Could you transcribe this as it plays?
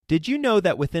Did you know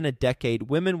that within a decade,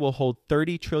 women will hold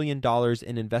 $30 trillion in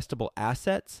investable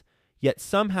assets? Yet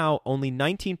somehow only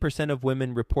 19% of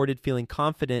women reported feeling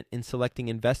confident in selecting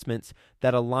investments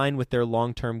that align with their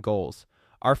long-term goals.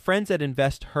 Our friends at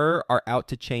Invest Her are out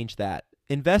to change that.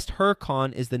 Invest Her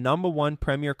Con is the #1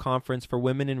 premier conference for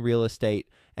women in real estate,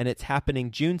 and it's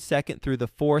happening June 2nd through the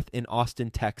 4th in Austin,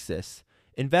 Texas.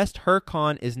 Invest Her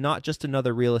Con is not just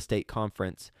another real estate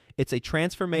conference. It's a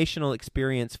transformational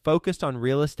experience focused on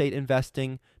real estate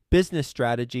investing, business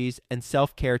strategies, and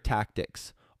self-care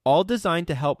tactics, all designed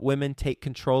to help women take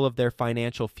control of their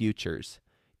financial futures.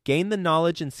 Gain the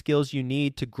knowledge and skills you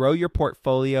need to grow your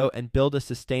portfolio and build a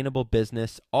sustainable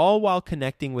business, all while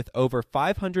connecting with over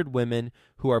 500 women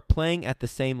who are playing at the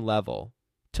same level.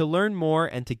 To learn more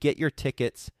and to get your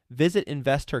tickets, visit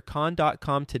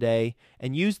investhercon.com today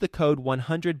and use the code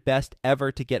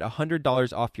 100BESTEVER to get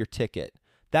 $100 off your ticket.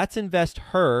 That's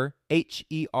InvestHer,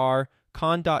 H-E-R,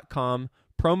 con.com,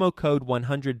 promo code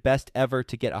 100BESTEVER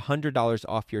to get $100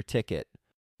 off your ticket.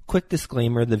 Quick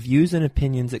disclaimer, the views and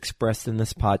opinions expressed in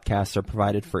this podcast are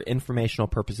provided for informational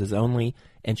purposes only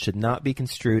and should not be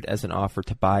construed as an offer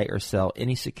to buy or sell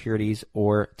any securities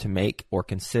or to make or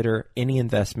consider any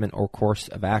investment or course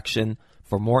of action.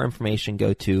 For more information,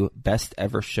 go to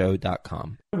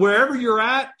bestevershow.com. Wherever you're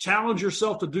at, challenge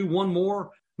yourself to do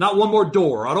not one more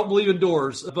door. I don't believe in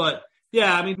doors, but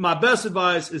yeah, I mean, my best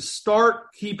advice is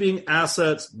start keeping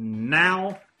assets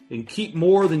now and keep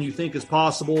more than you think is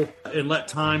possible and let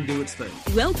time do its thing.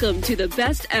 Welcome to the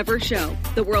Best Ever Show,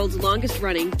 the world's longest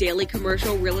running daily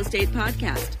commercial real estate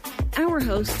podcast. Our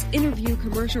hosts interview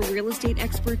commercial real estate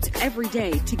experts every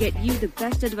day to get you the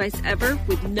best advice ever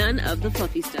with none of the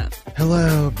fluffy stuff.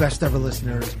 Hello, Best Ever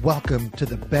listeners. Welcome to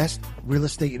the Best Real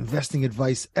Estate Investing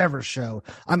Advice Ever Show.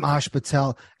 I'm Ash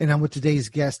Patel, and I'm with today's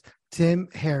guest, Tim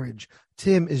Herriage.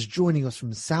 Tim is joining us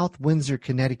from South Windsor,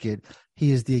 Connecticut.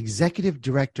 He is the executive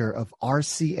director of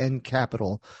RCN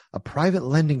Capital, a private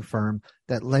lending firm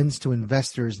that lends to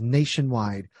investors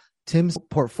nationwide. Tim's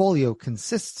portfolio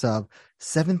consists of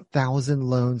 7,000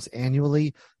 loans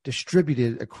annually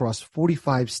distributed across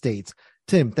 45 states.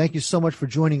 Tim, thank you so much for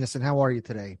joining us, and how are you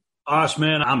today? Ash,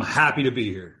 man, I'm happy to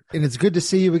be here. And it's good to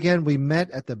see you again. We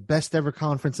met at the Best Ever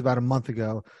conference about a month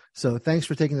ago, so thanks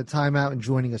for taking the time out and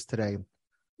joining us today.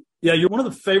 Yeah, you're one of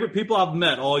the favorite people I've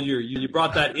met all year. You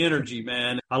brought that energy,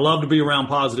 man. I love to be around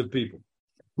positive people.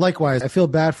 Likewise, I feel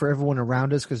bad for everyone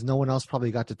around us because no one else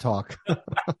probably got to talk.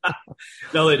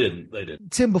 No, they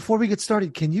didn't. Tim, before we get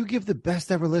started, can you give the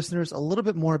Best Ever listeners a little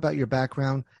bit more about your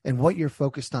background and what you're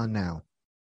focused on now?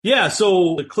 Yeah,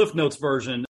 so the Cliff Notes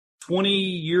version, 22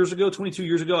 years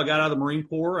ago, I got out of the Marine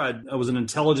Corps. I was an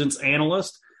intelligence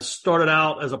analyst. Started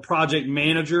out as a project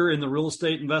manager in the real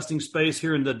estate investing space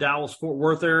here in the Dallas-Fort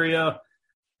Worth area.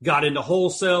 Got into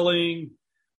wholesaling,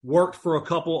 worked for a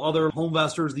couple other home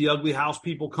investors, the Ugly House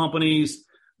People companies,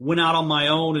 went out on my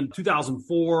own in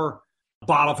 2004,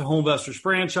 bought off a Home Investors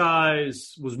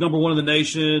franchise, was #1 in the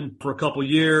nation for a couple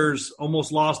years,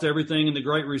 almost lost everything in the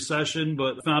Great Recession,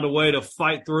 but found a way to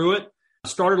fight through it.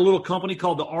 Started a little company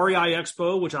called the REI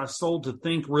Expo, which I sold to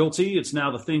Think Realty. It's now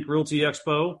the Think Realty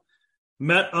Expo.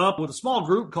 Met up with a small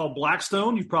group called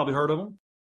Blackstone. You've probably heard of them.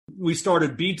 We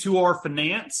started B2R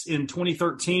Finance in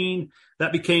 2013.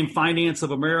 That became Finance of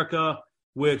America,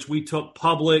 which we took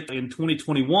public in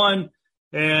 2021.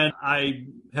 And I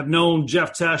have known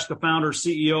Jeff Tesh, the founder,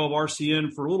 CEO of RCN,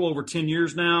 for a little over 10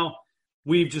 years now.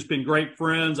 We've just been great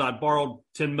friends. I borrowed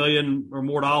 $10 million or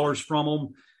more from him.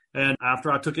 And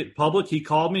after I took it public, he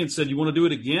called me and said, "You want to do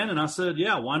it again?" And I said,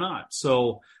 "Yeah, why not?"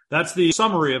 So that's the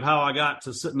summary of how I got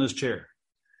to sit in this chair.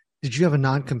 Did you have a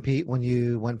non-compete when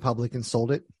you went public and sold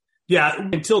it? Yeah,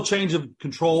 until change of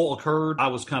control occurred, I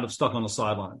was kind of stuck on the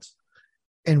sidelines.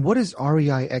 And what is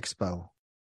REI Expo?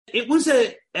 It was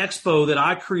an expo that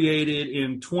I created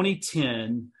in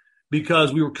 2010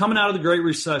 because we were coming out of the Great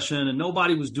Recession and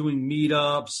nobody was doing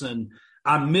meetups. And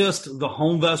I missed the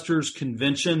Home Investors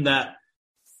Convention, that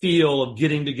feel of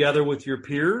getting together with your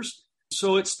peers.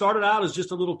 So it started out as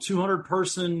just a little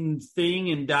 200-person thing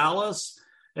in Dallas.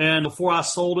 And before I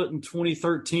sold it in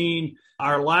 2013,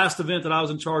 our last event that I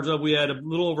was in charge of, we had a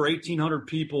little over 1,800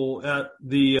 people at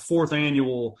the 4th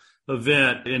annual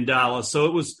event in Dallas. So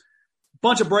it was a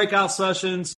bunch of breakout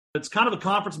sessions. It's kind of a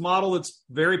conference model that's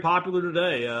very popular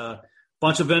today.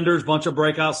 Bunch of vendors, bunch of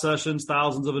breakout sessions,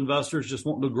 thousands of investors just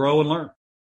wanting to grow and learn.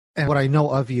 And what I know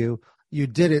of you, you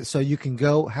did it so you can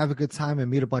go have a good time and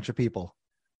meet a bunch of people.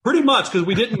 Pretty much, because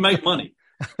we didn't make money.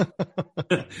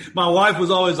 My wife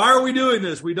was always, "Why are we doing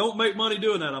this? We don't make money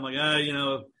doing that." I'm like,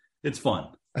 it's fun.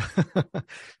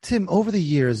 Tim, over the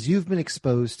years, you've been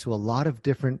exposed to a lot of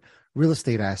different real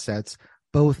estate assets,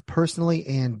 both personally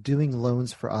and doing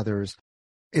loans for others.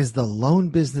 Is the loan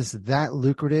business that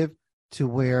lucrative to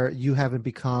where you haven't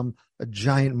become a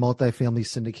giant multifamily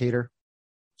syndicator?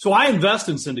 So I invest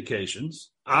in syndications.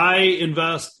 I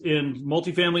invest in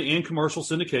multifamily and commercial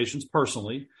syndications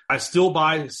personally. I still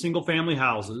buy single family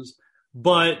houses,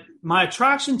 but my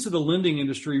attraction to the lending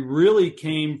industry really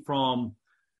came from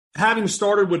having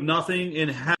started with nothing,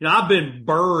 and I've been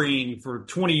burrowing for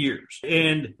 20 years.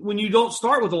 And when you don't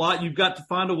start with a lot, you've got to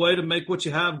find a way to make what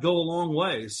you have go a long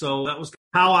way. So that was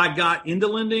how I got into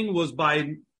lending, was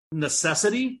by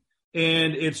necessity.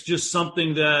 And it's just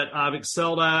something that I've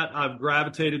excelled at, I've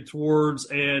gravitated towards,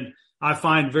 and I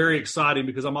find very exciting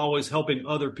because I'm always helping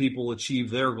other people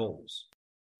achieve their goals.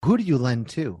 Who do you lend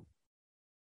to?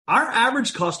 Our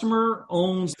average customer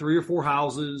owns 3 or 4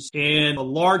 houses, and a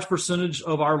large percentage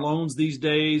of our loans these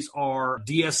days are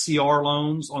DSCR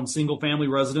loans on single-family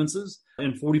residences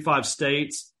in 45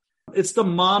 states. It's the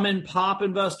mom and pop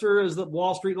investor, as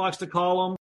Wall Street likes to call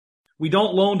them. We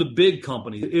don't loan to big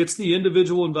companies. It's the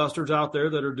individual investors out there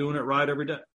that are doing it right every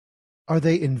day. Are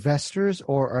they investors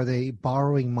or are they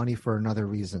borrowing money for another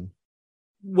reason?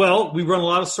 Well, we run a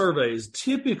lot of surveys.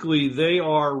 Typically, they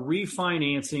are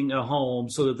refinancing a home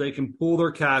so that they can pull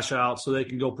their cash out so they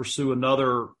can go pursue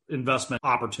another investment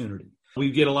opportunity.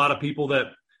 We get a lot of people that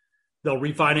they'll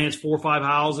refinance 4 or 5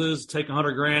 houses, take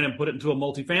 $100,000 and put it into a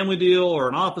multifamily deal or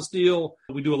an office deal.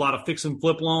 We do a lot of fix and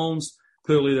flip loans.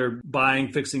 Clearly, they're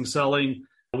buying, fixing, selling.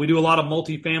 We do a lot of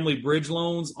multifamily bridge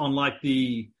loans on like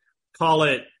the, call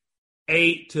it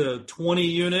 8 to 20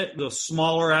 unit, the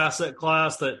smaller asset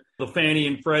class that the Fannie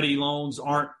and Freddie loans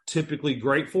aren't typically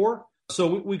great for. So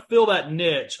we fill that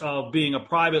niche of being a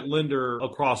private lender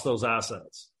across those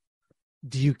assets.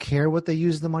 Do you care what they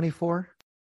use the money for?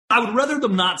 I would rather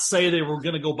them not say they were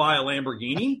going to go buy a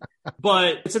Lamborghini,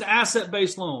 but it's an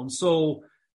asset-based loan. So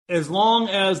as long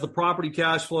as the property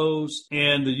cash flows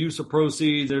and the use of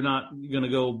proceeds, they're not going to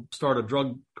go start a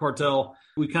drug cartel.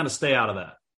 We kind of stay out of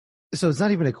that. So it's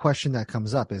not even a question that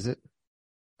comes up, is it?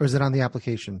 Or is it on the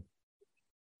application?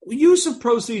 Use of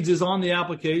proceeds is on the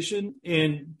application.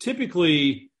 And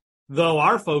typically, though,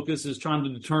 our focus is trying to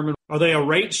determine, are they a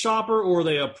rate shopper or are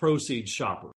they a proceeds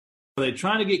shopper? Are they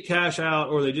trying to get cash out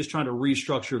or are they just trying to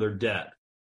restructure their debt?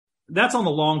 That's on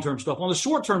the long-term stuff. On the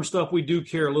short-term stuff, we do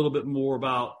care a little bit more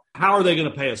about how are they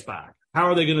going to pay us back? How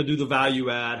are they going to do the value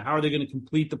add? How are they going to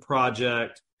complete the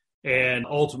project? And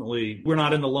ultimately, we're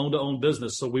not in the loan-to-own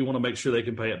business, so we want to make sure they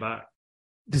can pay it back.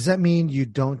 Does that mean you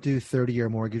don't do 30-year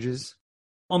mortgages?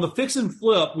 On the fix and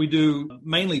flip, we do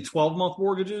mainly 12-month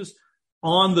mortgages.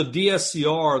 On the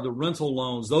DSCR, the rental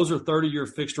loans, those are 30-year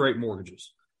fixed-rate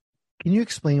mortgages. Can you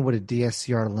explain what a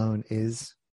DSCR loan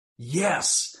is?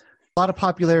 Yes. A lot of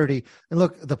popularity. And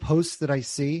look, the posts that I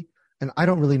see, and I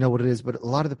don't really know what it is, but a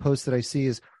lot of the posts that I see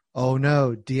is, oh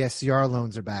no, DSCR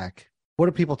loans are back. What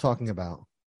are people talking about?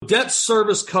 Debt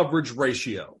service coverage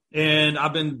ratio. And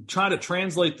I've been trying to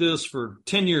translate this for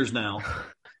 10 years now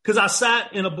because I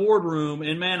sat in a boardroom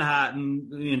in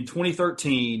Manhattan in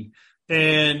 2013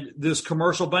 and this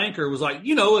commercial banker was like,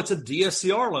 it's a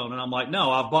DSCR loan. And I'm like,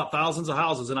 no, I've bought thousands of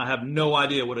houses and I have no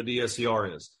idea what a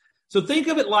DSCR is. So think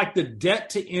of it like the debt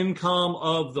to income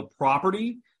of the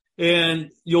property.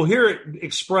 And you'll hear it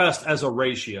expressed as a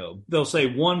ratio. They'll say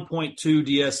 1.2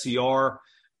 DSCR.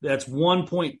 That's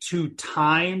 1.2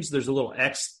 times, there's a little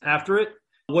X after it,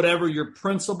 whatever your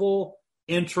principal,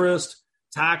 interest,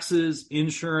 taxes,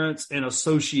 insurance, and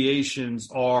associations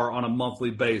are on a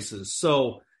monthly basis.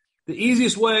 So the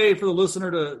easiest way for the listener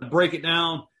to break it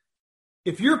down,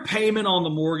 if your payment on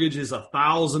the mortgage is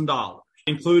 $1,000,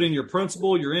 including your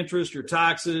principal, your interest, your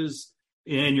taxes,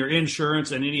 and your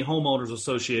insurance and any homeowners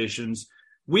associations,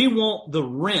 we want the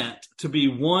rent to be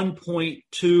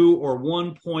 1.2 or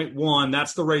 1.1,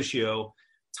 that's the ratio,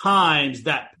 times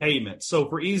that payment. So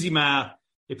for easy math,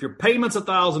 if your payment's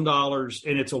 $1,000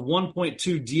 and it's a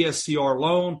 1.2 DSCR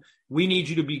loan, we need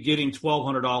you to be getting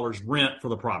 $1,200 rent for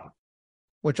the property.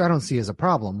 Which I don't see as a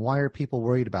problem. Why are people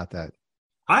worried about that?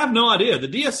 I have no idea. The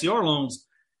DSCR loans,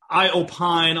 I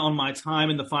opine on my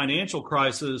time in the financial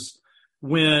crisis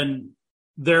when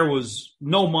there was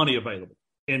no money available.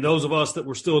 And those of us that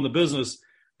were still in the business,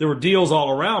 there were deals all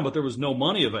around, but there was no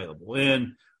money available.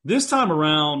 And this time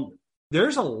around,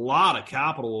 there's a lot of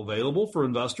capital available for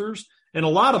investors. And a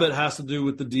lot of it has to do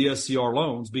with the DSCR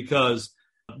loans because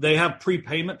they have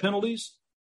prepayment penalties.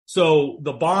 So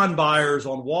the bond buyers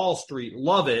on Wall Street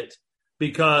love it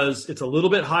because it's a little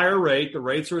bit higher rate. The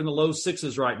rates are in the low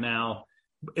 6s right now.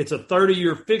 It's a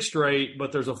 30-year fixed rate,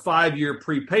 but there's a 5-year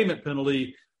prepayment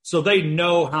penalty. So they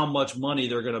know how much money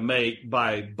they're going to make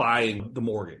by buying the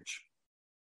mortgage.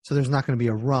 So there's not going to be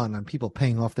a run on people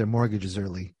paying off their mortgages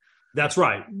early. That's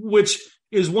right, which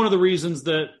is one of the reasons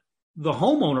that the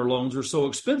homeowner loans are so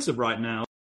expensive right now.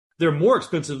 They're more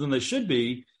expensive than they should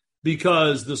be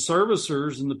because the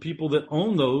servicers and the people that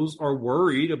own those are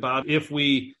worried about if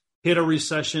we hit a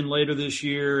recession later this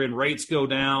year and rates go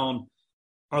down,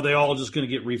 are they all just going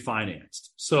to get refinanced?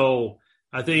 So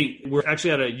I think we're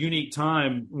actually at a unique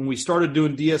time. When we started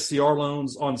doing DSCR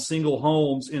loans on single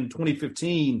homes in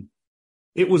 2015,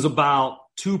 it was about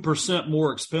 2%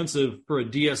 more expensive for a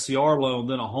DSCR loan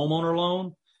than a homeowner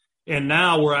loan. And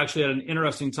now we're actually at an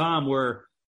interesting time where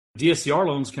DSCR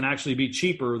loans can actually be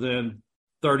cheaper than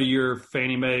 30-year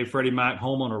Fannie Mae, Freddie Mac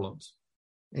homeowner loans.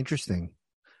 Interesting.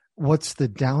 What's the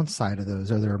downside of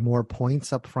those? Are there more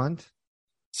points up front?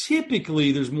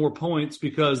 Typically, there's more points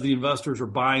because the investors are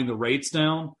buying the rates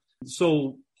down.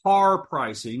 So par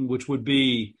pricing, which would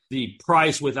be the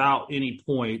price without any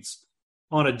points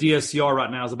on a DSCR right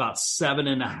now, is about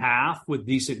 7.5 with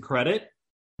decent credit.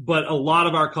 But a lot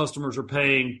of our customers are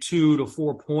paying 2 to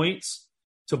 4 points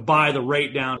to buy the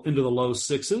rate down into the low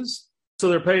sixes. So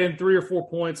they're paying 3 or 4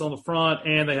 points on the front,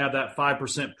 and they have that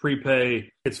 5%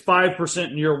 prepay. It's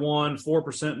 5% in year one,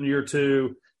 4% in year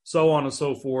two, so on and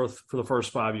so forth for the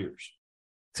first 5 years.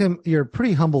 Tim, you're a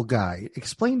pretty humble guy.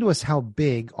 Explain to us how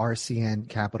big RCN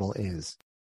Capital is.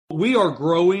 We are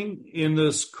growing in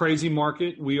this crazy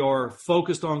market. We are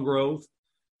focused on growth.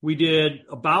 We did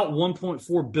about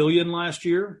 $1.4 billion last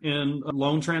year in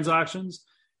loan transactions,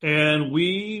 and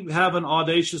we have an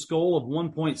audacious goal of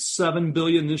 $1.7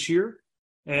 billion this year.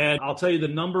 And I'll tell you the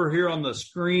number here on the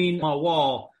screen on my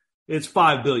wall, it's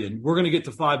 $5 billion. We're going to get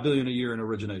to $5 billion a year in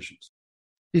originations.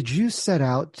 Did you set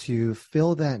out to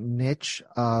fill that niche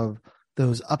of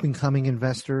those up-and-coming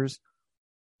investors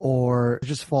or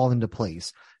just fall into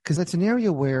place? Because that's an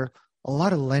area where a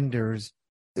lot of lenders,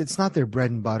 it's not their bread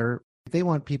and butter. They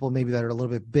want people maybe that are a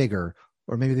little bit bigger,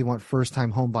 or maybe they want first-time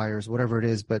home buyers, whatever it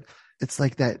is. But it's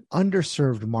like that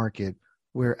underserved market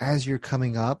where as you're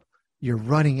coming up, you're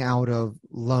running out of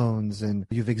loans and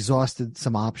you've exhausted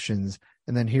some options.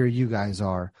 And then here you guys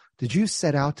are. Did you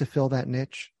set out to fill that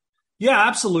niche? Yeah,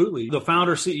 absolutely. The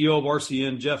founder, CEO of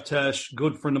RCN, Jeff Tesh,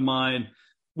 good friend of mine,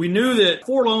 we knew that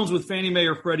 4 loans with Fannie Mae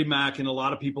or Freddie Mac, and a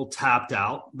lot of people tapped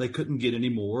out. They couldn't get any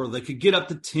more. They could get up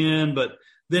to 10, but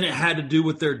then it had to do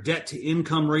with their debt to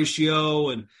income ratio.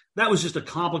 And that was just a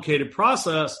complicated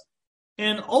process.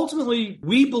 And ultimately,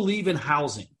 we believe in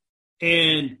housing.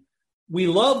 And we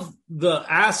love the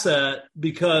asset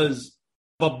because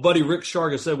my buddy Rick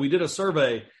Sharga said we did a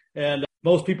survey and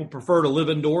most people prefer to live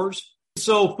indoors.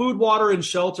 So food, water, and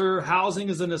shelter, housing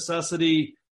is a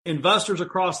necessity. Investors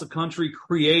across the country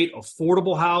create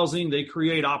affordable housing. They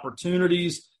create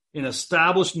opportunities in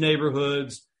established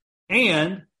neighborhoods.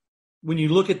 And when you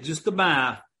look at just the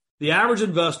math, the average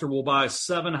investor will buy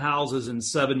 7 houses in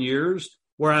 7 years,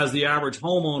 whereas the average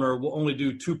homeowner will only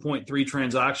do 2.3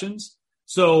 transactions.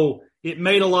 So it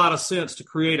made a lot of sense to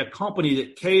create a company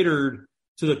that catered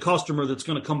to the customer that's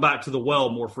going to come back to the well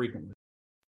more frequently.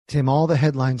 Tim, all the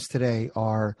headlines today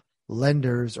are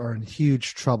lenders are in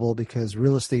huge trouble because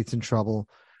real estate's in trouble.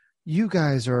 You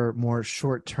guys are more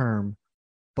short term,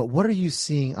 but what are you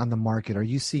seeing on the market? Are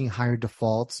you seeing higher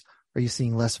defaults? Are you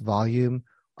seeing less volume?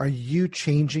 Are you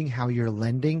changing how you're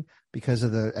lending because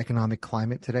of the economic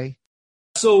climate today?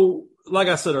 So, like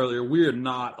I said earlier, we are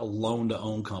not a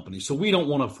loan-to-own company, so we don't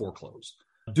want to foreclose.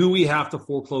 Do we have to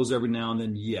foreclose every now and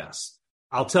then? Yes.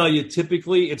 I'll tell you,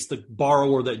 typically, it's the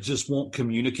borrower that just won't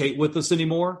communicate with us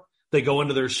anymore. They go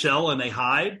into their shell and they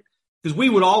hide because we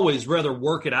would always rather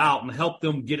work it out and help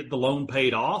them get the loan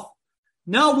paid off.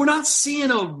 No, we're not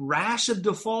seeing a rash of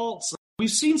defaults. We've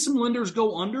seen some lenders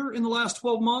go under in the last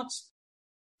 12 months,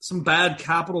 some bad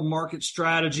capital market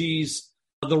strategies,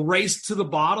 the race to the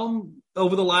bottom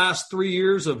over the last 3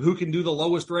 years of who can do the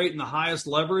lowest rate and the highest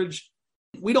leverage.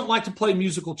 We don't like to play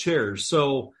musical chairs.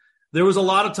 So there was a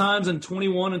lot of times in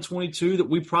 21 and 22 that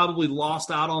we probably lost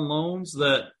out on loans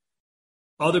that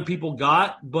other people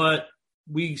got, but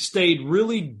we stayed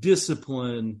really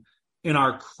disciplined in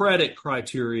our credit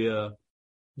criteria,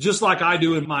 just like I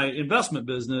do in my investment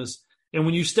business. And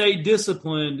when you stay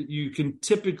disciplined, you can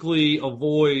typically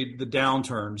avoid the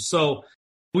downturns. So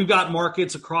we've got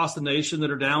markets across the nation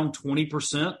that are down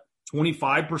 20%,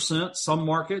 25%, some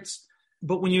markets.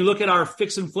 But when you look at our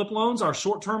fix and flip loans, our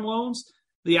short-term loans,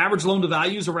 the average loan to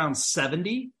value is around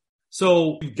 70.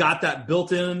 So you've got that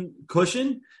built-in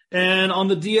cushion. And on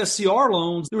the DSCR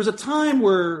loans, there was a time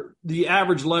where the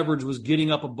average leverage was getting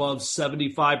up above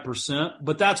 75%,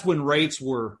 but that's when rates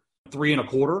were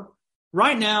 3.25.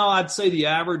 Right now, I'd say the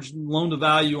average loan to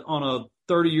value on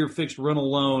a 30-year fixed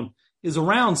rental loan is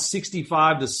around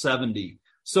 65 to 70.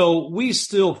 So we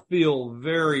still feel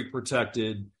very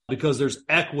protected because there's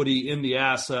equity in the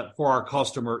asset for our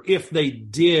customer. If they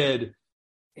did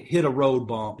hit a road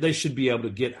bump, they should be able to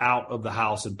get out of the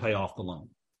house and pay off the loan.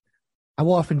 How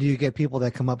often do you get people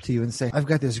that come up to you and say, I've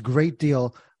got this great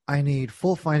deal. I need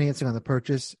full financing on the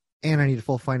purchase and I need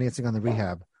full financing on the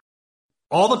rehab?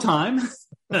 All the time.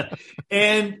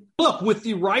 And look, with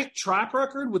the right track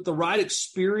record, with the right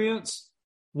experience,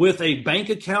 with a bank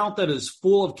account that is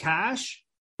full of cash,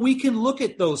 we can look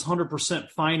at those 100%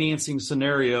 financing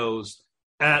scenarios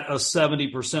at a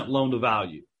 70% loan to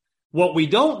value. What we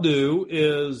don't do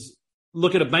is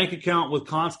look at a bank account with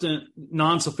constant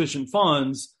non-sufficient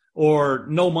funds or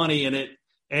no money in it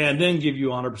and then give you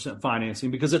 100% financing,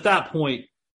 because at that point,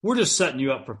 we're just setting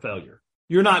you up for failure.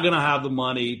 You're not going to have the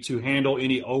money to handle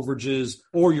any overages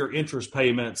or your interest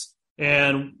payments.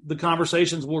 And the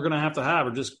conversations we're going to have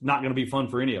are just not going to be fun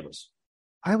for any of us.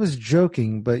 I was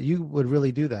joking, but you would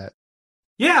really do that.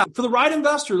 Yeah, for the right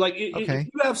investor. Like Okay. if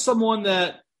you have someone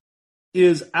that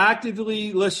is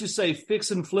actively, let's just say,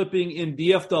 fix and flipping in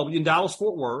DFW, in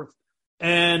Dallas-Fort Worth,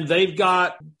 and they've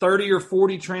got 30 or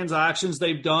 40 transactions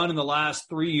they've done in the last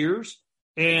 3 years,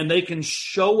 and they can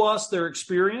show us their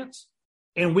experience,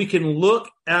 and we can look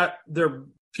at their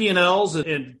P&Ls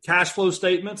and cash flow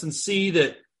statements and see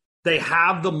that they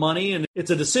have the money and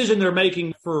it's a decision they're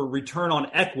making for return on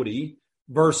equity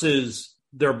versus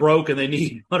they're broke and they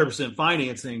need 100%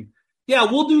 financing. Yeah,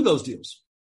 we'll do those deals.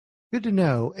 Good to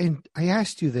know. And I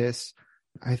asked you this.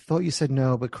 I thought you said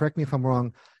no, but correct me if I'm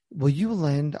wrong. Will you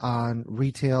lend on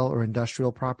retail or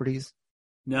industrial properties?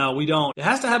 No, we don't. It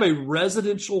has to have a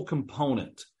residential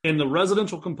component, and the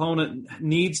residential component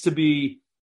needs to be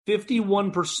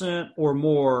 51% or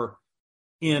more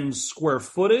in square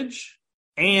footage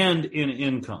and in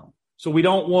income. So we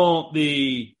don't want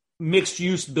the mixed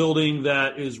use building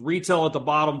that is retail at the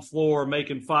bottom floor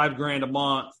making $5,000 a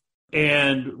month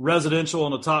and residential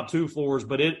on the top 2 floors,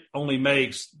 but it only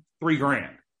makes $3,000.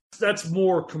 That's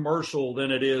more commercial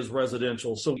than it is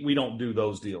residential. So we don't do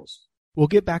those deals. We'll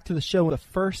get back to the show, but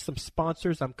first, some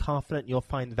sponsors I'm confident you'll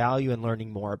find value in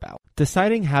learning more about.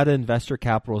 Deciding how to invest your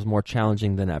capital is more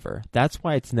challenging than ever. That's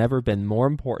why it's never been more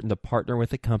important to partner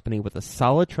with a company with a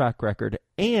solid track record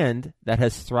and that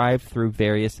has thrived through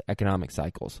various economic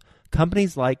cycles.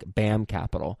 Companies like BAM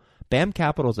Capital. BAM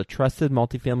Capital is a trusted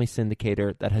multifamily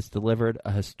syndicator that has delivered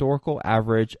a historical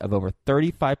average of over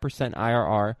 35%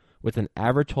 IRR with an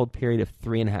average hold period of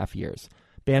 3.5 years.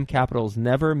 BAM Capital has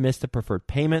never missed a preferred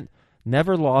payment,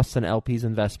 never lost an LP's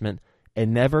investment,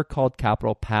 and never called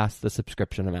capital past the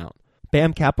subscription amount.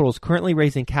 BAM Capital is currently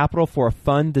raising capital for a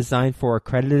fund designed for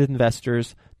accredited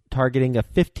investors, targeting a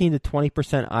 15 to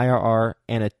 20% IRR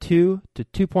and a 2 to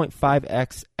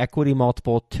 2.5x equity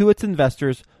multiple to its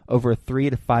investors over a 3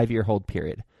 to 5 year hold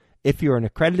period. If you're an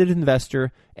accredited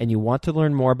investor and you want to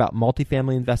learn more about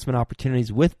multifamily investment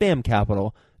opportunities with BAM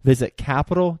Capital, visit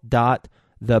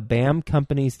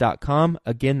capital.thebamcompanies.com.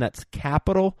 Again, that's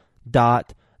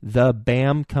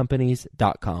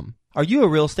capital.thebamcompanies.com. Are you a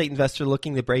real estate investor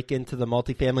looking to break into the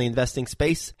multifamily investing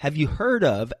space? Have you heard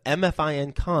of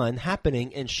MFIN Con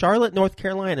happening in Charlotte, North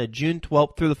Carolina, June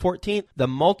 12th through the 14th? The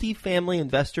Multifamily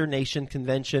Investor Nation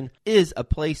Convention is a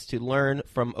place to learn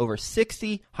from over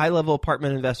 60 high-level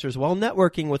apartment investors while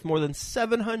networking with more than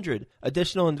 700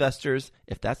 additional investors.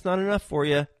 If that's not enough for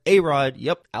you, A-Rod,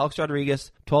 Alex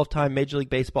Rodriguez, 12-time Major League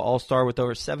Baseball All-Star with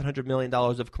over $700 million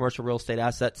of commercial real estate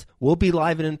assets, will be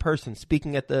live and in person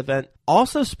speaking at the event.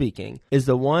 Also speaking is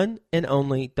the one and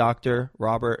only Dr.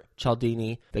 Robert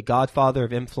Cialdini, the godfather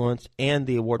of influence and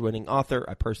the award-winning author.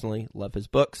 I personally love his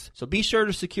books. So be sure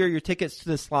to secure your tickets to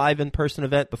this live in-person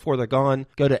event before they're gone.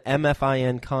 Go to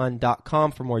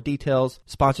mfincon.com for more details.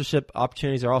 Sponsorship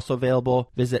opportunities are also available.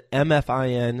 Visit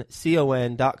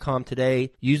mfincon.com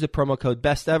today. Use the promo code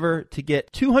BESTEVER to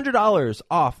get $200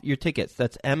 off your tickets.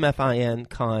 That's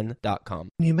mfincon.com.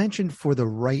 You mentioned for the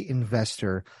right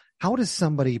investor, how does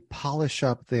somebody polish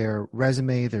up their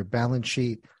resume, their balance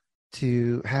sheet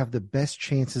to have the best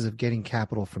chances of getting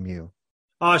capital from you?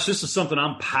 It's just something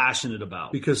I'm passionate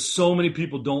about because so many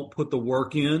people don't put the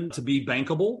work in to be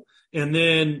bankable. And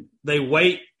then they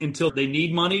wait until they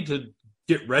need money to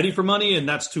get ready for money, and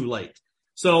that's too late.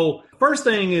 So first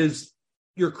thing is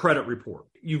your credit report.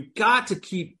 You've got to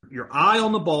keep your eye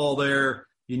on the ball there.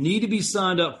 You need to be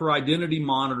signed up for identity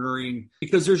monitoring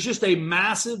because there's just a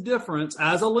massive difference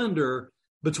as a lender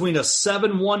between a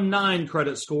 719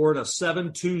 credit score and a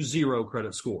 720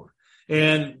 credit score.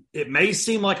 And it may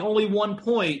seem like only 1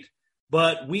 point,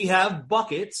 but we have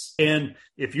buckets. And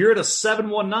if you're at a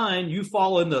 719, you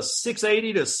fall in the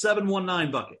 680 to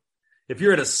 719 bucket. If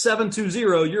you're at a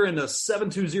 720, you're in the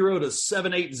 720 to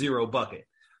 780 bucket.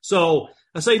 So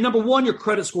I say, number one, your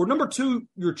credit score. Number two,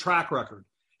 your track record.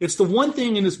 It's the one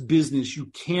thing in this business you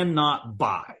cannot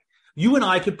buy. You and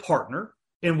I could partner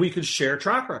and we could share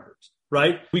track records,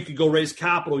 right? We could go raise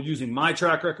capital using my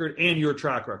track record and your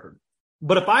track record.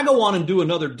 But if I go on and do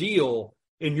another deal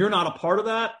and you're not a part of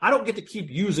that, I don't get to keep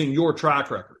using your track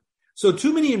record. So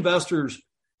too many investors,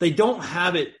 they don't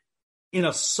have it in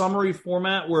a summary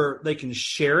format where they can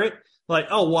share it. Like,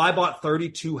 oh, well, I bought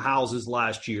 32 houses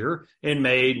last year and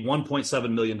made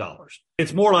 $1.7 million.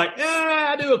 It's more like,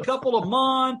 I do a couple a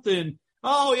month and,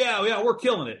 oh, yeah, we're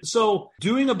killing it. So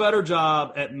doing a better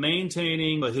job at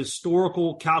maintaining a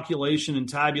historical calculation and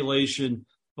tabulation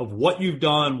of what you've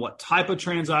done, what type of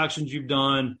transactions you've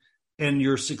done, and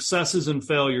your successes and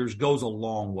failures goes a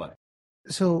long way.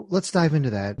 So let's dive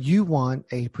into that. You want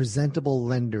a presentable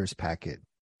lender's packet,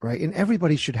 right? And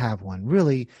everybody should have one.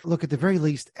 Really, look, at the very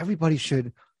least, everybody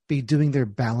should be doing their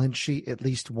balance sheet at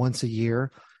least once a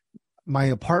year. My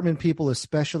apartment people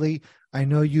especially, I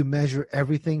know you measure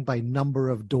everything by number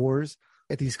of doors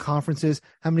at these conferences.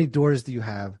 How many doors do you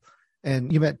have?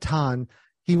 And you met Tan.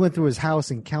 He went through his house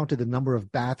and counted the number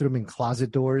of bathroom and closet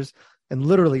doors and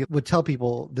literally would tell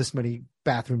people this many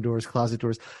bathroom doors, closet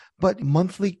doors. But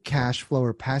monthly cash flow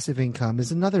or passive income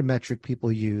is another metric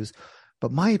people use.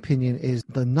 But my opinion is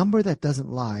the number that doesn't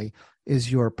lie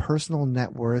is your personal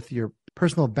net worth, your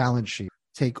personal balance sheet.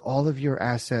 Take all of your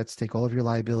assets, take all of your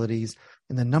liabilities,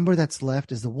 and the number that's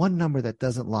left is the one number that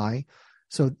doesn't lie.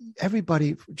 So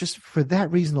everybody, just for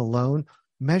that reason alone,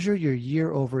 measure your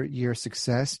year-over-year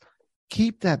success.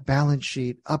 Keep that balance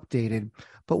sheet updated.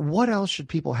 But what else should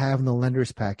people have in the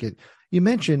lender's packet? You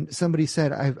mentioned, somebody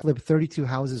said, I flipped 32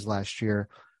 houses last year.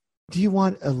 Do you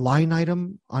want a line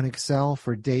item on Excel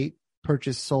for date,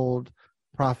 purchase, sold,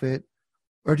 profit?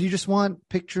 Or do you just want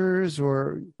pictures,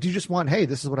 or do you just want, hey,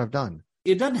 this is what I've done?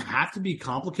 It doesn't have to be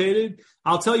complicated.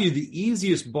 I'll tell you, the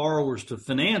easiest borrowers to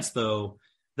finance, though,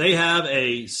 they have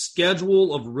a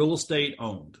schedule of real estate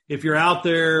owned. If you're out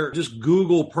there, just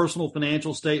Google personal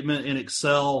financial statement in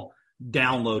Excel,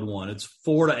 download one. It's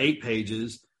 4 to 8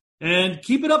 pages and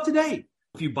keep it up to date.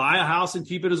 If you buy a house and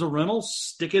keep it as a rental,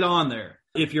 stick it on there.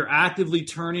 If you're actively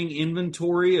turning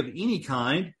inventory of any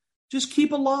kind, just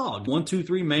keep a log.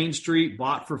 123 Main Street,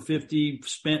 bought for 50,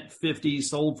 spent 50,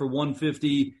 sold for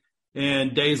 150,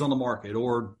 and days on the market,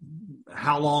 or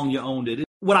how long you owned it.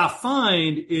 What I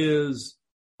find is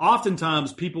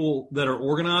oftentimes people that are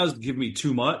organized give me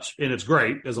too much, and it's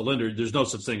great as a lender. There's no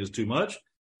such thing as too much,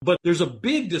 but there's a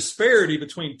big disparity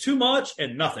between too much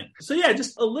and nothing. So yeah,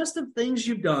 just a list of things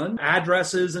you've done,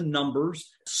 addresses and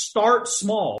numbers. Start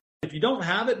small. If you don't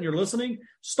have it and you're listening,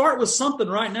 start with something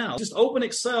right now. Just open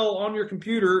Excel on your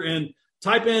computer and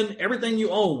type in everything you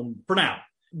own for now.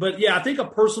 But yeah, I think a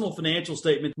personal financial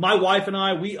statement, my wife and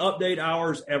I, we update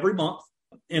ours every month.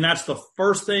 And that's the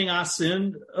first thing I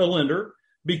send a lender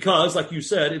because, like you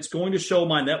said, it's going to show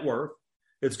my net worth.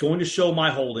 It's going to show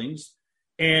my holdings.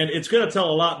 And it's going to tell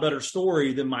a lot better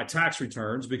story than my tax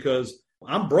returns because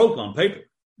I'm broke on paper.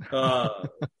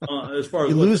 As far as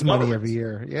you lose money every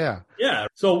year. Yeah.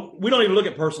 So we don't even look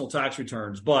at personal tax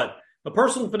returns, but a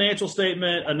personal financial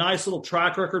statement, a nice little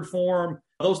track record form,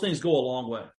 those things go a long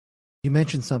way. You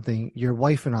mentioned something. Your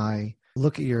wife and I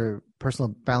look at your personal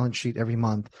balance sheet every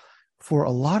month. For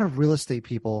a lot of real estate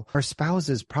people, our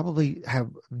spouses probably have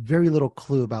very little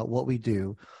clue about what we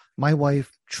do. My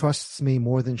wife trusts me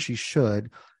more than she should,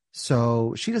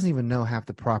 so she doesn't even know half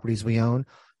the properties we own.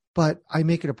 But I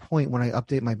make it a point when I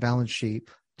update my balance sheet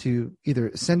to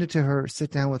either send it to her, sit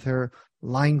down with her,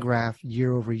 line graph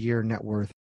year over year net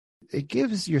worth. It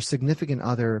gives your significant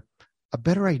other a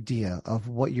better idea of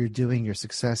what you're doing, your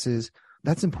successes.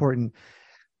 That's important.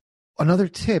 Another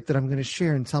tip that I'm going to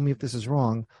share, and tell me if this is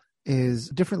wrong, is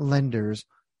different lenders,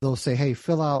 they'll say, hey,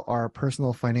 fill out our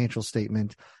personal financial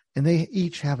statement, and they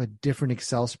each have a different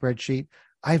Excel spreadsheet.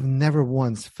 I've never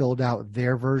once filled out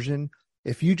their version.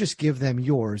 If you just give them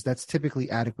yours, that's typically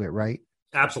adequate, right?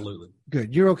 Absolutely.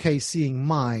 Good. You're okay seeing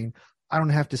mine. I don't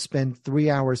have to spend 3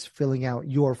 hours filling out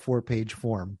your 4-page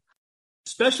form.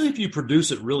 Especially if you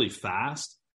produce it really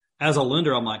fast. As a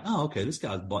lender, I'm like, oh, okay, this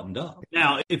guy's buttoned up.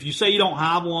 Now, if you say you don't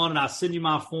have one and I send you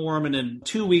my form and then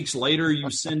 2 weeks later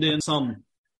you send in some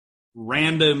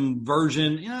random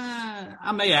version,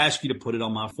 I may ask you to put it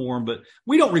on my form, but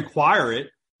we don't require it.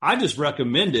 I just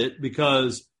recommend it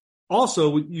because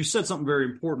also you said something very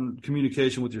important,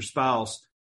 communication with your spouse.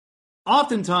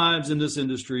 Oftentimes in this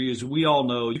industry, as we all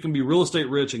know, you can be real estate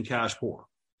rich and cash poor.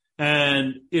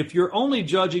 And if you're only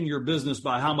judging your business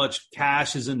by how much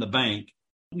cash is in the bank,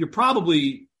 you're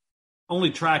probably only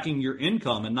tracking your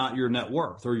income and not your net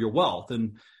worth or your wealth.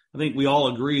 And I think we all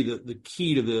agree that the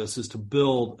key to this is to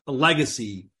build a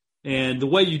legacy. And the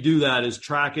way you do that is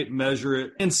track it, measure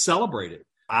it, and celebrate it.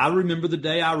 I remember the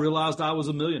day I realized I was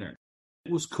a millionaire.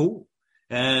 It was cool.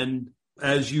 And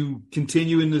as you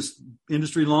continue in this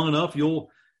industry long enough, you'll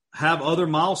have other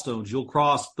milestones. You'll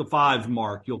cross the 5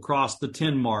 mark. You'll cross the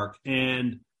 10 mark.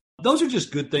 And those are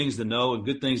just good things to know and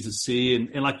good things to see.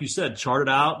 And like you said, chart it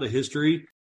out, the history.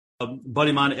 A buddy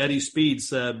of mine, Eddie Speed,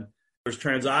 said there's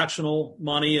transactional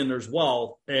money and there's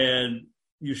wealth, and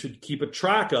you should keep a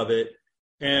track of it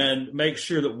and make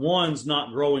sure that one's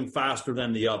not growing faster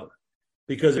than the other.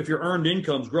 Because if your earned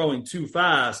income's growing too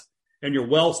fast and your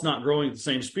wealth's not growing at the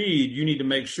same speed, you need to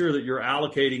make sure that you're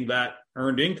allocating that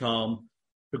earned income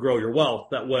to grow your wealth.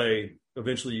 That way,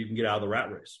 eventually you can get out of the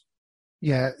rat race.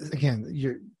 Yeah. Again,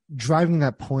 you're driving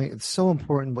that point. It's so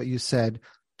important what you said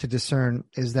to discern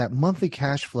is that monthly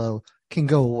cash flow can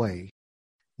go away.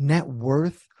 Net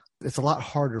worth, it's a lot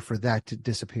harder for that to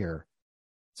disappear.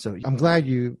 So I'm glad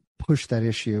you pushed that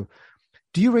issue.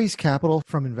 Do you raise capital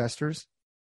from investors?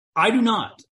 I do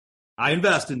not. I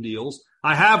invest in deals.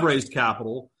 I have raised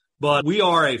capital, but we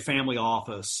are a family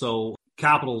office, so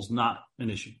capital is not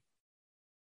an issue.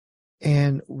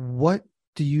 And what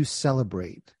do you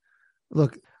celebrate?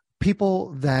 Look,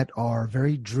 people that are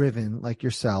very driven like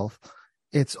yourself,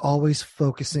 it's always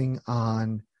focusing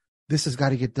on this has got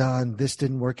to get done. This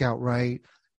didn't work out right.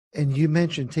 And you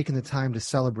mentioned taking the time to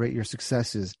celebrate your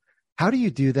successes. How do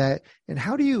you do that? And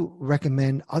how do you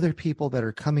recommend other people that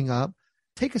are coming up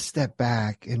take a step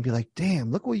back and be like,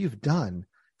 damn, look what you've done?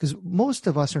 Because most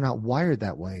of us are not wired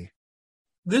that way.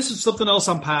 This is something else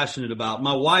I'm passionate about.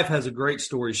 My wife has a great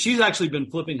story. She's actually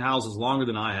been flipping houses longer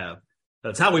than I have.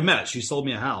 That's how we met. She sold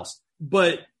me a house.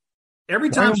 But every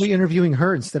time... Why are we interviewing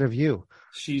her instead of you?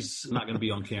 She's not going to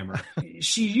be on camera.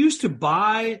 She used to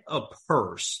buy a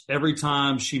purse every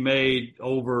time she made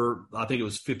over, I think it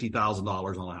was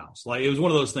 $50,000 on a house. Like, it was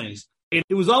one of those things. And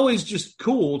it was always just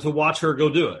cool to watch her go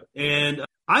do it. And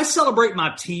I celebrate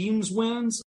my team's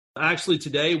wins. Actually,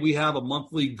 today we have a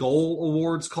monthly goal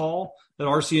awards call at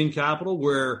RCN Capital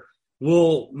where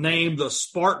we'll name the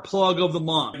spark plug of the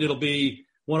month. It'll be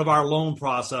one of our loan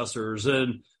processors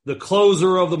and the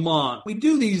closer of the month. We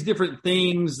do these different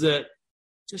things that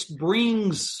just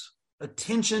brings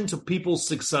attention to people's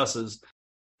successes.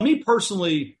 Me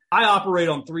personally, I operate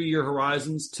on 3-year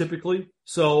horizons typically.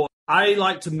 So I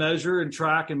like to measure and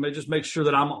track and just make sure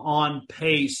that I'm on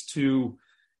pace to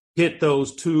hit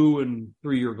those 2 and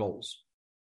 3 year goals.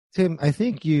 Tim, I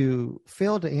think you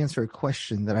failed to answer a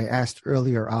question that I asked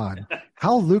earlier on.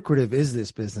 How lucrative is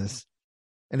this business?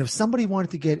 And if somebody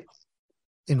wanted to get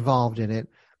involved in it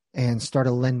and start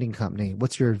a lending company,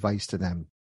 what's your advice to them?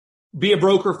 Be a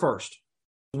broker first.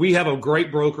 We have a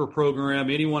great broker program.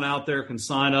 Anyone out there can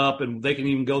sign up and they can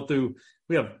even go through,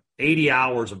 we have 80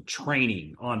 hours of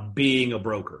training on being a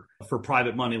broker for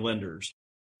private money lenders.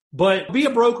 But be a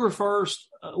broker first,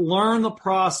 learn the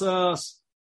process,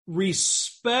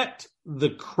 respect the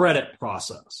credit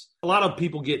process. A lot of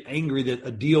people get angry that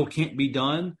a deal can't be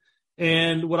done.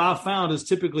 And what I've found is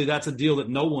typically that's a deal that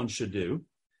no one should do.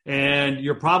 And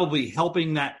you're probably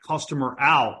helping that customer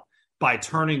out by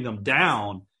turning them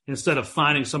down instead of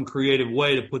finding some creative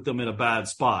way to put them in a bad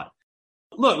spot.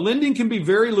 Look, lending can be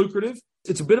very lucrative.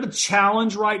 It's a bit of a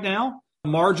challenge right now.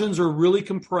 Margins are really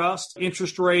compressed.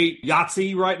 Interest rate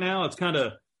Yahtzee right now. It's kind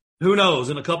of, who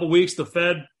knows, in a couple of weeks, the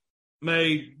Fed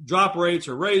may drop rates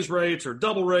or raise rates or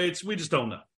double rates. We just don't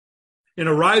know. In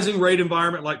a rising rate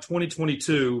environment like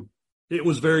 2022, it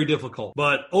was very difficult.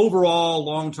 But overall,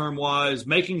 long-term wise,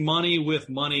 making money with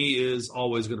money is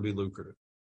always going to be lucrative.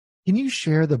 Can you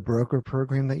share the broker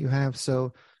program that you have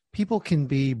so people can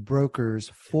be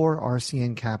brokers for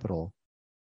RCN Capital?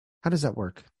 How does that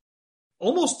work?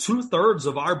 Almost 2/3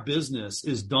 of our business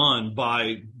is done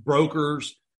by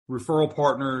brokers, referral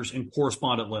partners, and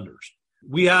correspondent lenders.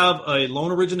 We have a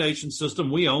loan origination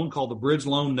system we own called the Bridge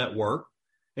Loan Network,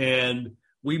 and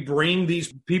we bring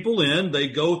these people in. They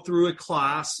go through a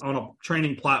class on a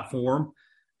training platform,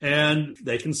 and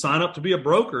they can sign up to be a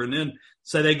broker. And then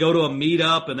say they go to a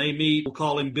meetup and they meet, we'll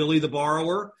call him Billy the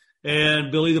Borrower,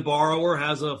 and Billy the Borrower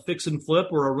has a fix and flip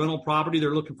or a rental property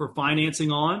they're looking for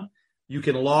financing on. You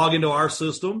can log into our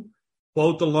system,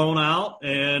 quote the loan out,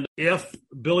 and if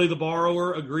Billy the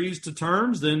Borrower agrees to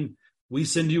terms, then we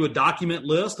send you a document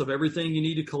list of everything you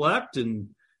need to collect, and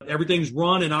everything's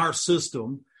run in our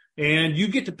system, and you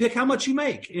get to pick how much you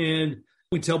make. And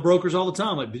we tell brokers all the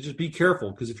time, like, just be careful,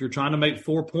 because if you're trying to make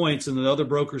 4 points and the other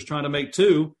broker's trying to make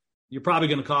 2, you're probably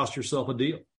going to cost yourself a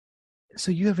deal.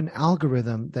 So you have an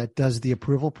algorithm that does the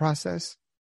approval process?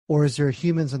 Or is there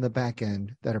humans on the back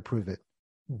end that approve it?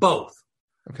 Both.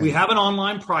 Okay. We have an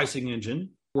online pricing engine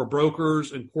where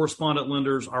brokers and correspondent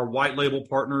lenders, our white label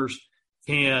partners,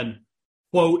 can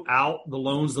quote out the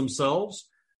loans themselves,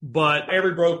 but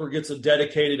every broker gets a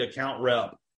dedicated account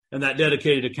rep, and that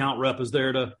dedicated account rep is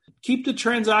there to keep the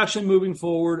transaction moving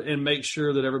forward and make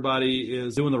sure that everybody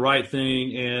is doing the right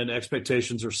thing and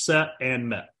expectations are set and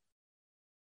met.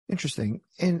 Interesting.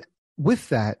 And with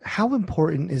that, how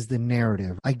important is the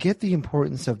narrative? I get the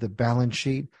importance of the balance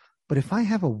sheet, but if I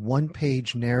have a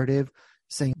one-page narrative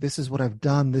saying, this is what I've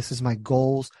done, this is my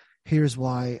goals, here's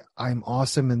why I'm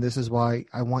awesome, and this is why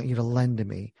I want you to lend to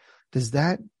me, does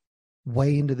that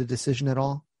weigh into the decision at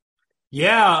all?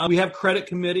 Yeah, we have credit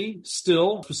committee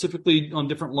still, specifically on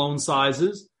different loan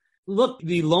sizes. Look,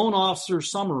 the loan officer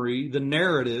summary, the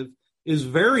narrative, is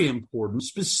very important,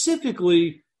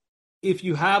 specifically if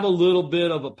you have a little bit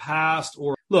of a past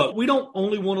or look, we don't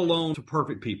only want a loan to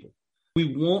perfect people.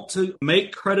 We want to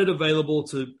make credit available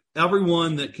to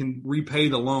everyone that can repay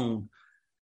the loan.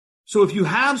 So if you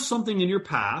have something in your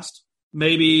past,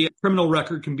 maybe a criminal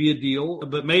record can be a deal,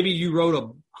 but maybe you wrote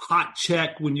a hot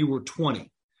check when you were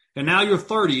 20 and now you're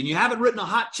 30 and you haven't written a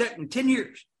hot check in 10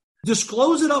 years.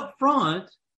 Disclose it up front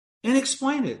and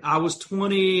explain it. I was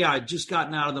 20. I just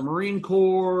gotten out of the Marine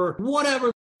Corps,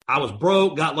 whatever. I was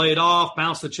broke, got laid off,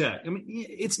 bounced the check. I mean,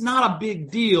 it's not a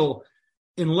big deal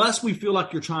unless we feel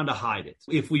like you're trying to hide it.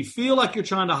 If we feel like you're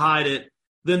trying to hide it,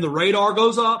 then the radar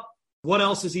goes up. What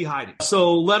else is he hiding?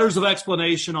 So letters of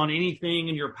explanation on anything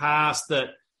in your past that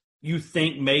you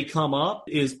think may come up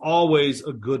is always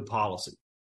a good policy.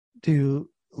 Do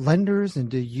lenders and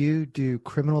do you do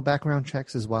criminal background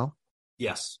checks as well?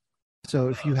 Yes. So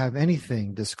if you have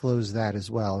anything, disclose that as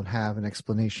well and have an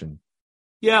explanation.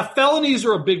 Yeah, felonies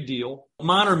are a big deal.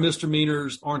 Minor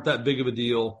misdemeanors aren't that big of a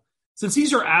deal. Since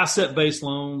these are asset-based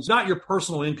loans, not your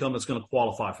personal income that's going to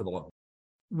qualify for the loan.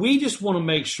 We just want to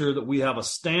make sure that we have a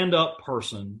stand-up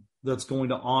person that's going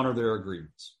to honor their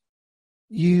agreements.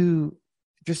 You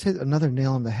just hit another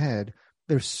nail on the head.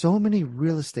 There's so many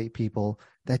real estate people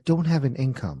that don't have an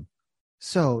income.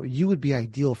 So you would be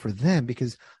ideal for them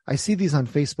because I see these on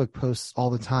Facebook posts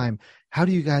all the time. How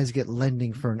do you guys get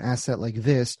lending for an asset like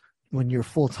this when you're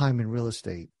full-time in real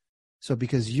estate? So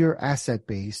because you're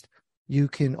asset-based, you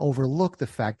can overlook the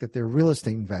fact that they're real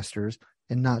estate investors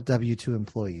and not W-2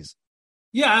 employees.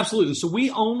 Yeah, absolutely. So we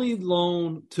only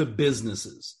loan to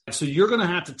businesses. So you're going to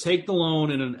have to take the loan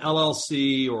in an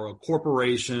LLC or a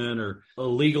corporation or a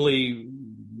legally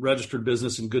registered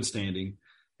business in good standing.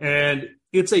 And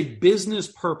it's a business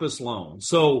purpose loan.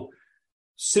 So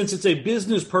since it's a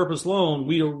business purpose loan,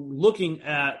 we are looking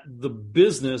at the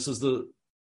business as the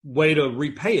way to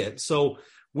repay it. So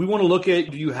we want to look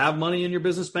at, do you have money in your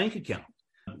business bank account?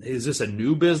 Is this a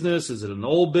new business? Is it an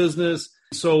old business?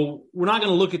 So we're not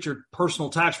going to look at your personal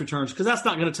tax returns because that's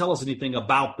not going to tell us anything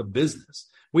about the business.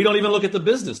 We don't even look at the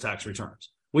business tax returns.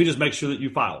 We just make sure that you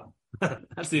file them.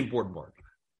 That's the important part.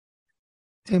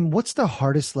 Tim, what's the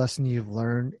hardest lesson you've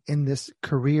learned in this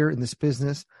career, in this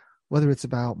business, whether it's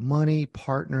about money,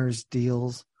 partners,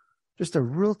 deals, just a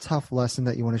real tough lesson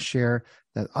that you want to share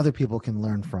that other people can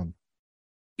learn from?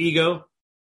 Ego.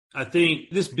 I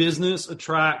think this business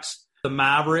attracts the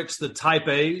mavericks, the type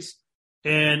A's,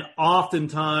 and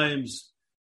oftentimes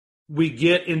we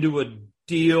get into a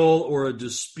deal or a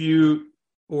dispute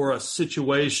or a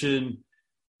situation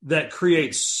that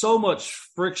creates so much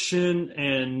friction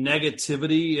and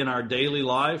negativity in our daily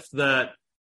life that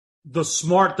the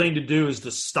smart thing to do is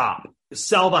to stop,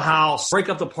 sell the house, break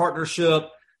up the partnership.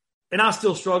 And I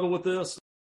still struggle with this.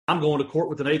 I'm going to court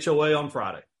with an HOA on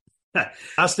Friday.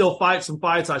 I still fight some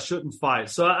fights I shouldn't fight.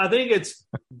 So I think it's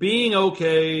being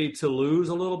okay to lose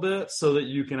a little bit so that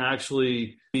you can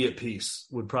actually be at peace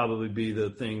would probably be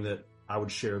the thing that I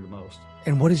would share the most.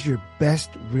 And what is your best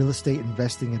real estate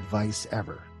investing advice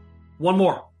ever? One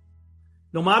more.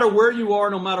 No matter where you are,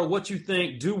 no matter what you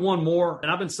think, do one more. And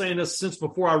I've been saying this since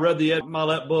before I read the Ed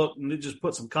Mylett book, and it just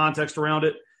put some context around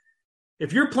it.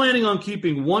 If you're planning on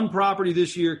keeping one property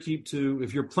this year, keep two.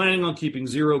 If you're planning on keeping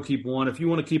 0, keep 1. If you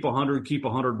want to keep 100, keep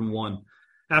 101.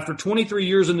 After 23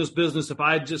 years in this business, if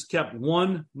I had just kept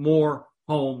one more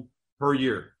home per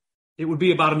year, it would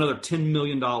be about another $10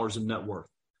 million in net worth.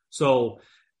 So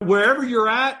wherever you're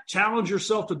at, challenge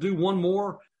yourself to do one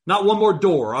more, not one more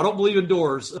door. I don't believe in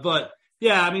doors, but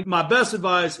yeah, I mean, my best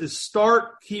advice is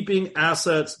start keeping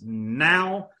assets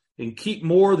now and keep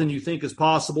more than you think is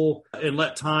possible and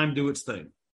let time do its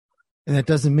thing. And that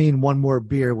doesn't mean one more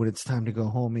beer when it's time to go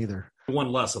home either.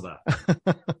 One less of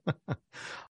that.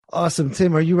 Awesome.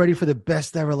 Tim, are you ready for the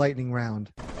best ever lightning round?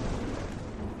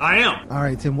 I am. All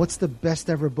right, Tim, what's the best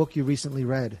ever book you recently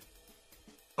read?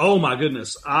 Oh, my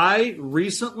goodness. I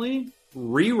recently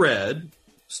reread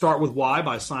Start With Why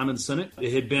by Simon Sinek.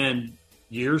 It had been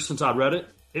years since I read it.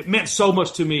 It meant so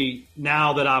much to me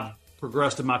now that I've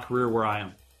progressed in my career where I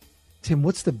am. Tim,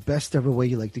 what's the best ever way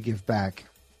you like to give back?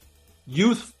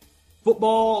 Youth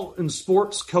football and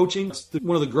sports coaching. It's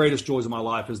one of the greatest joys of my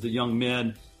life is the young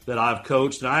men that I've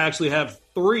coached. And I actually have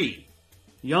 3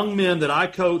 young men that I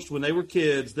coached when they were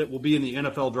kids that will be in the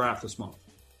NFL draft this month.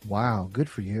 Wow, good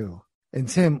for you. And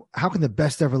Tim, how can the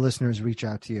best ever listeners reach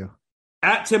out to you?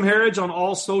 At Tim Herriage on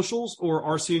all socials or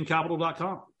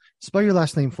rcncapital.com. Spell your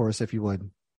last name for us if you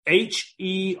would. Herriage.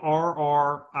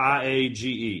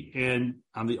 And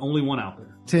I'm the only one out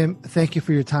there. Tim, thank you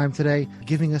for your time today,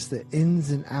 giving us the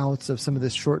ins and outs of some of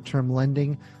this short-term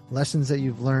lending, lessons that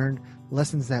you've learned,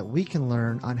 lessons that we can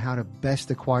learn on how to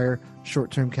best acquire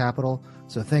short-term capital.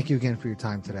 So thank you again for your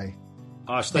time today.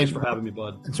 Thanks for having me,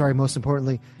 bud. And sorry, most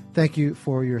importantly, thank you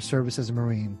for your service as a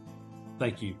Marine.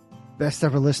 Thank you. Best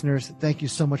ever listeners, thank you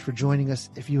so much for joining us.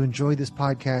 If you enjoyed this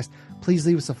podcast, please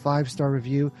leave us a 5-star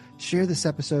review. Share this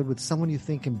episode with someone you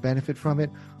think can benefit from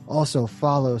it. Also,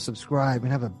 follow, subscribe,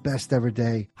 and have a best ever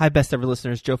day. Hi, best ever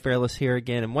listeners. Joe Fairless here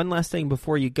again. And one last thing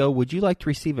before you go, would you like to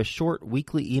receive a short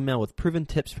weekly email with proven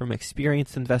tips from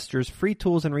experienced investors, free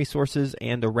tools and resources,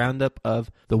 and a roundup of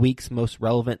the week's most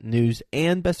relevant news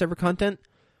and best ever content?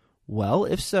 Well,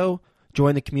 if so,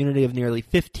 join the community of nearly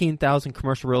 15,000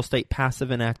 commercial real estate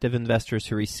passive and active investors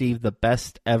who receive the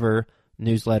best ever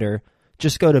newsletter.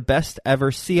 Just go to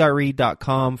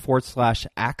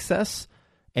bestevercre.com/access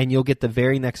and you'll get the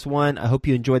very next one. I hope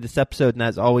you enjoyed this episode. And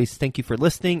as always, thank you for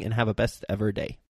listening and have a best ever day.